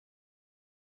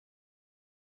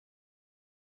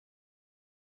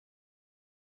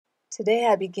Today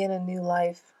I begin a new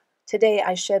life. Today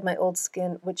I shed my old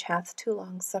skin, which hath too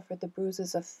long suffered the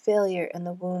bruises of failure and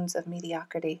the wounds of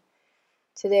mediocrity.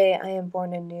 Today I am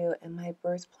born anew, and my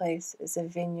birthplace is a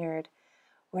vineyard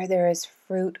where there is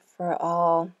fruit for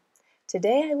all.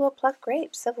 Today I will pluck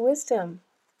grapes of wisdom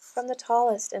from the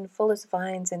tallest and fullest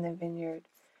vines in the vineyard,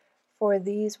 for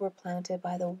these were planted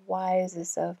by the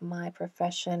wisest of my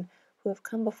profession who have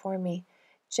come before me,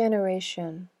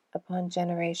 generation upon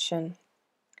generation.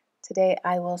 Today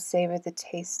I will savor the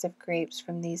taste of grapes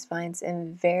from these vines,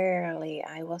 and verily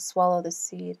I will swallow the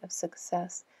seed of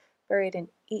success buried in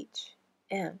each,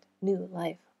 and new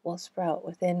life will sprout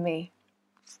within me.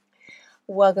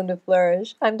 Welcome to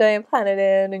Flourish. I'm Diane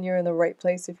Planetin, and you're in the right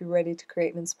place if you're ready to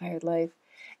create an inspired life.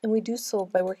 And we do so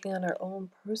by working on our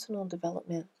own personal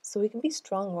development so we can be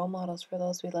strong role models for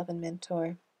those we love and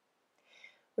mentor.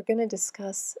 We're going to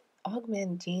discuss Og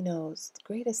Mandino's the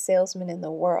greatest salesman in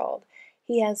the world.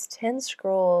 He has 10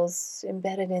 scrolls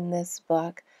embedded in this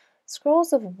book,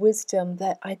 scrolls of wisdom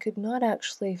that I could not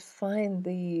actually find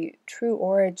the true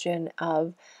origin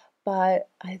of, but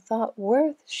I thought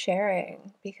worth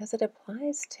sharing because it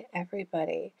applies to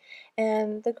everybody.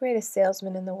 And the greatest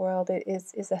salesman in the world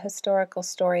is a historical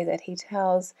story that he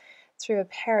tells through a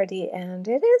parody, and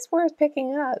it is worth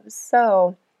picking up.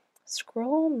 So,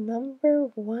 scroll number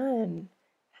 1.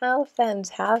 How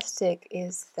fantastic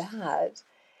is that?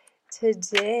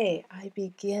 Today I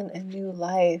begin a new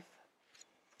life.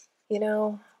 You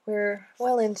know, we're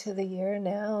well into the year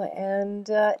now, and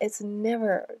it's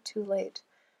never too late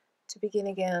to begin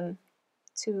again,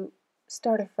 to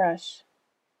start afresh.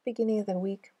 Beginning of the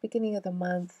week, beginning of the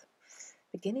month,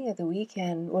 beginning of the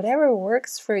weekend, whatever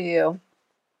works for you.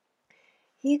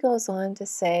 He goes on to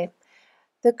say,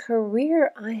 the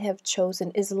career I have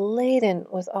chosen is laden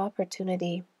with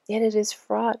opportunity, yet it is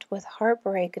fraught with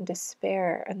heartbreak and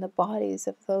despair, and the bodies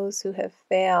of those who have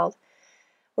failed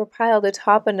were piled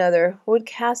atop another, would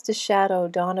cast a shadow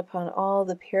down upon all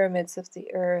the pyramids of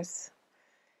the earth.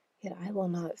 Yet I will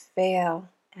not fail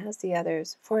as the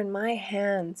others, for in my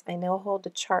hands I now hold the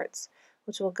charts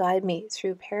which will guide me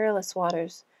through perilous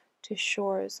waters to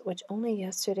shores which only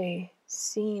yesterday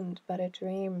seemed but a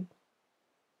dream.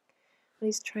 What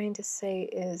he's trying to say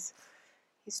is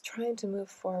he's trying to move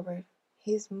forward.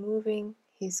 He's moving,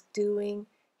 he's doing,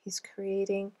 he's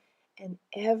creating, and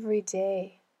every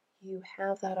day you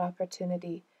have that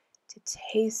opportunity to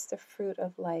taste the fruit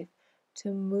of life, to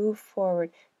move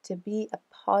forward, to be a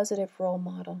positive role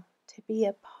model, to be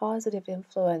a positive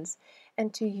influence,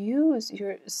 and to use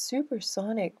your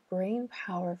supersonic brain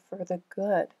power for the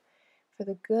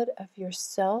good of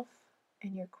yourself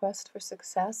and your quest for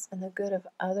success, and the good of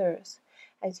others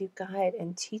as you guide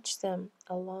and teach them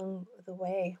along the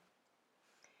way.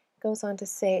 It goes on to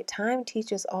say, time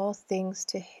teaches all things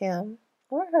to him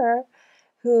or her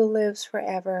who lives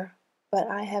forever, but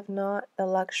I have not the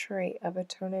luxury of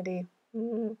eternity,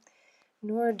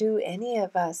 nor do any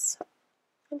of us.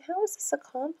 And how is this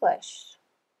accomplished?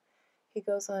 He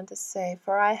goes on to say,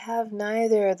 for I have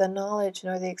neither the knowledge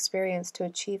nor the experience to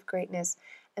achieve greatness,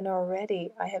 and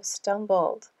already I have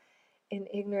stumbled in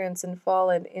ignorance and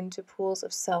fallen into pools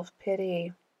of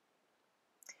self-pity.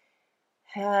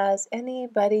 Has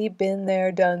anybody been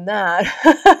there, done that?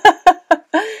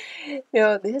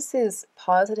 This is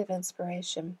positive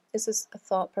inspiration. This is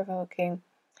thought-provoking.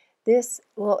 This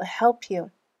will help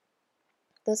you,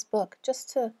 this book, just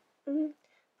to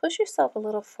push yourself a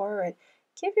little forward.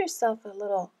 Give yourself a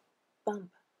little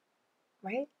bump,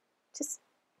 right? Just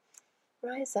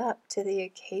rise up to the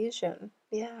occasion.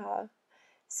 Yeah.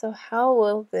 So how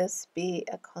will this be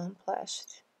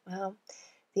accomplished? Well,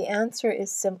 the answer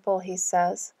is simple, he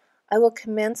says. I will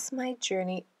commence my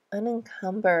journey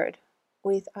unencumbered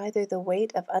with either the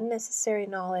weight of unnecessary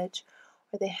knowledge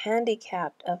or the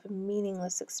handicap of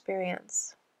meaningless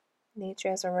experience. Nature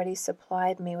has already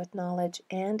supplied me with knowledge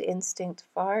and instinct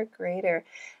far greater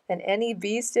than any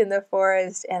beast in the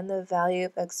forest, and the value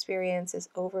of experience is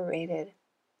overrated,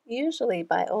 usually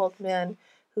by old men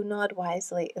who nod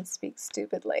wisely and speak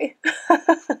stupidly.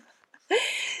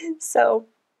 So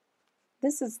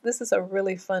this is a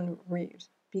really fun read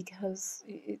because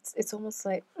it's almost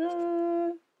like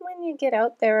when you get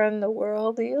out there in the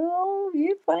world,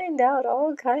 you find out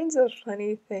all kinds of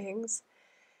funny things.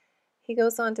 He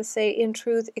goes on to say, in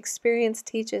truth, experience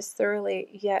teaches thoroughly,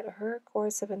 yet her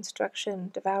course of instruction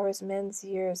devours men's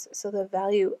years, so the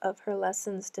value of her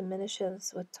lessons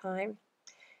diminishes with time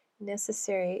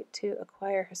necessary to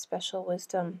acquire her special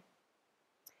wisdom.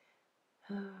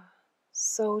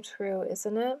 So true,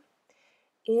 isn't it?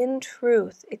 In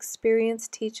truth, experience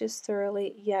teaches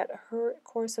thoroughly, yet her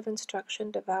course of instruction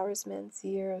devours men's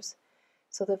years,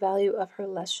 So the value of her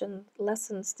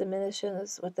lessons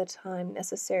diminishes with the time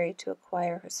necessary to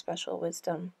acquire her special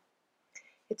wisdom.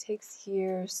 It takes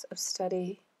years of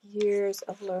study, years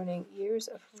of learning, years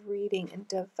of reading and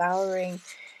devouring.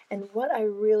 And what I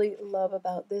really love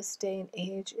about this day and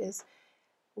age is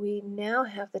we now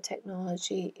have the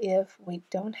technology. If we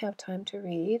don't have time to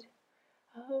read,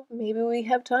 maybe we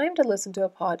have time to listen to a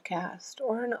podcast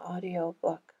or an audio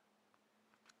book.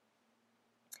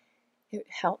 It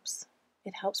helps.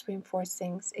 It helps reinforce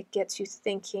things. It gets you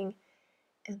thinking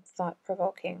and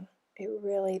thought-provoking. It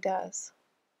really does.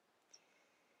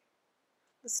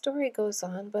 The story goes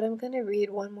on, but I'm going to read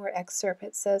one more excerpt.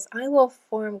 It says, I will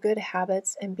form good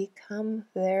habits and become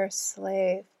their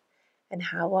slave. And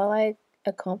how will I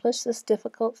accomplish this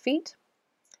difficult feat?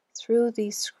 Through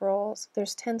these scrolls.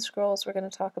 There's 10 scrolls we're going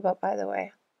to talk about, by the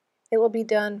way. It will be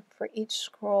done, for each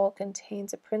scroll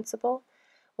contains a principle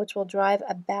which will drive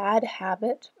a bad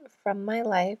habit from my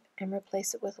life and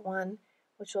replace it with one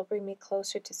which will bring me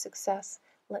closer to success.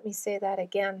 Let me say that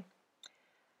again.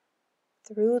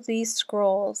 Through these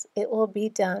scrolls, it will be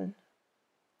done,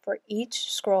 for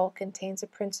each scroll contains a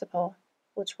principle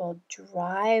which will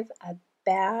drive a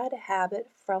bad habit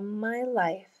from my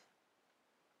life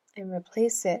and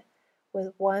replace it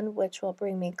with one which will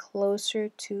bring me closer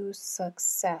to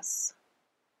success.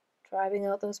 Driving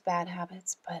out those bad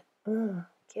habits, but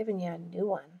giving you a new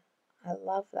one. I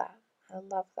love that. I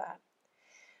love that.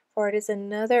 For it is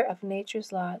another of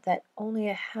nature's law that only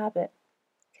a habit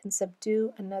can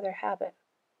subdue another habit.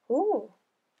 Ooh,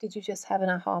 did you just have an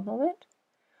aha moment?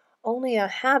 Only a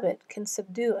habit can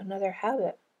subdue another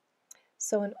habit.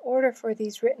 So in order for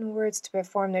these written words to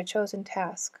perform their chosen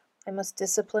task, I must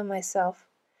discipline myself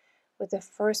with the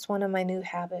first one of my new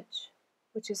habits,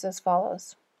 which is as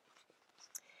follows.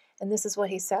 And this is what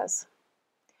he says.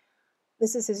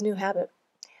 This is his new habit.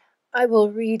 I will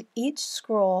read each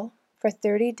scroll for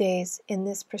 30 days in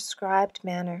this prescribed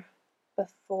manner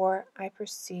before I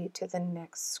proceed to the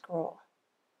next scroll.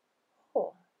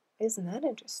 Oh, isn't that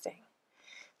interesting?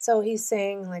 So he's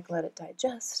saying, like, let it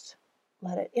digest,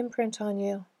 let it imprint on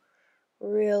you,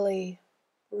 really,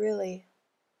 really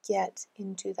get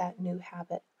into that new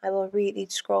habit. I will read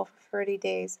each scroll for 30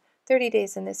 days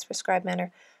in this prescribed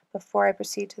manner before I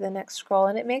proceed to the next scroll.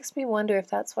 And it makes me wonder if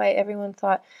that's why everyone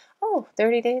thought,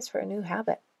 30 days for a new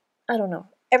habit. I don't know.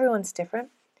 Everyone's different.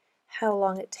 How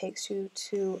long it takes you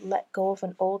to let go of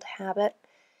an old habit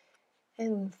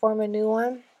and form a new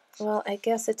one? Well, I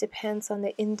guess it depends on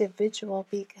the individual,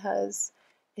 because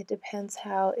it depends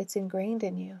how it's ingrained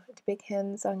in you. It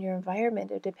depends on your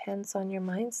environment. It depends on your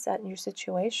mindset and your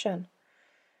situation.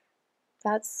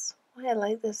 That's why I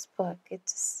like this book. It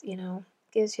just,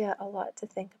 gives you a lot to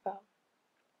think about.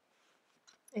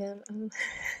 And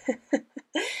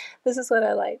this is what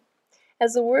I like.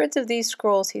 As the words of these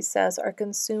scrolls, he says, are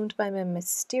consumed by my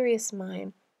mysterious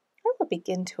mind, I will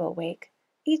begin to awake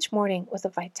each morning with a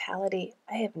vitality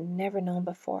I have never known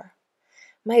before.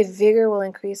 My vigor will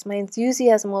increase, my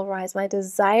enthusiasm will rise, my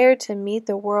desire to meet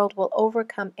the world will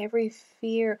overcome every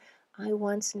fear I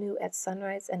once knew at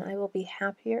sunrise, and I will be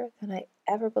happier than I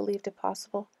ever believed it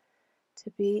possible to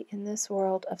be in this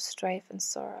world of strife and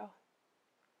sorrow.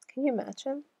 Can you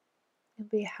imagine? You'll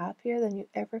be happier than you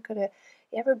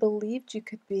ever believed you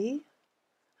could be.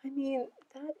 I mean,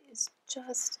 that is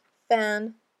just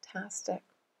fantastic.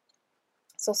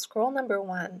 So scroll number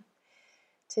 1.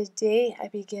 Today I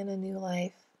begin a new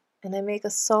life, and I make a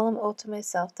solemn oath to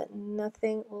myself that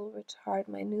nothing will retard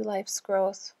my new life's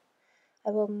growth.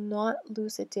 I will not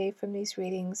lose a day from these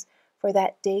readings, for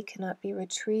that day cannot be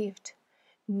retrieved,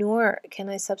 nor can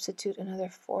I substitute another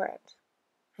for it.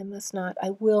 I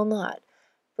will not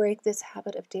break this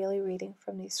habit of daily reading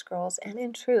from these scrolls, and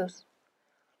in truth,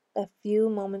 a few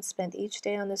moments spent each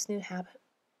day on this new habit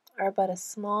are but a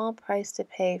small price to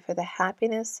pay for the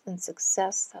happiness and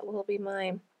success that will be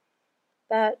mine.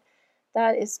 That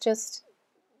is just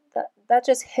that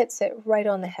just hits it right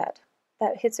on the head.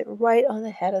 That hits it right on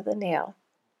the head of the nail.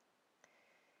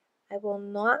 I will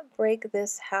not break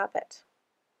this habit.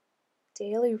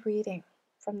 Daily reading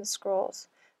from the scrolls,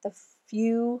 the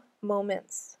few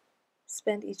moments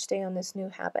spent each day on this new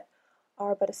habit,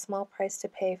 are but a small price to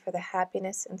pay for the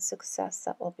happiness and success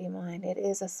that will be mine. It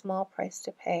is a small price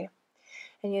to pay.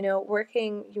 And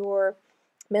working your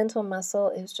mental muscle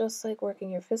is just like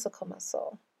working your physical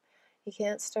muscle. You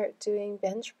can't start doing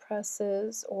bench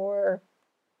presses or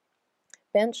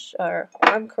bench or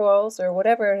arm curls or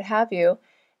whatever have you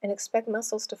and expect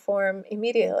muscles to form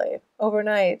immediately,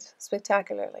 overnight,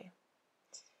 spectacularly.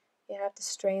 You have to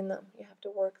strain them, you have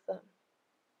to work them,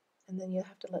 and then you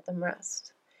have to let them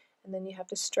rest. and then you have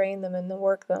to strain them and then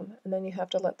work them, and then you have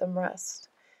to let them rest.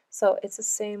 So it's the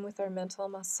same with our mental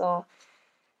muscle.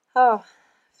 Oh,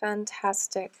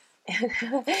 fantastic.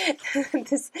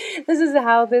 this is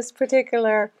how this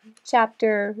particular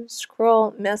chapter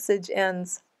scroll message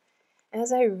ends.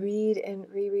 As I read and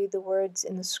reread the words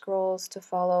in the scrolls to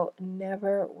follow,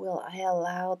 never will I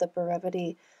allow the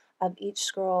brevity of each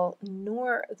scroll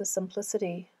nor the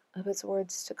simplicity of its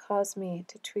words to cause me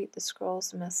to treat the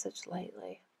scroll's message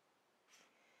lightly.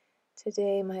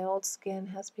 Today my old skin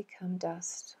has become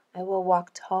dust. I will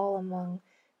walk tall among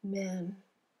men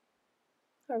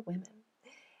or women,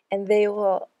 and they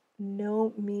will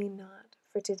know me not,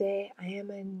 for today I am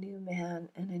a new man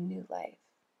and a new life,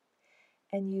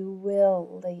 and you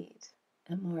will lead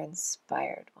a more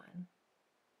inspired one.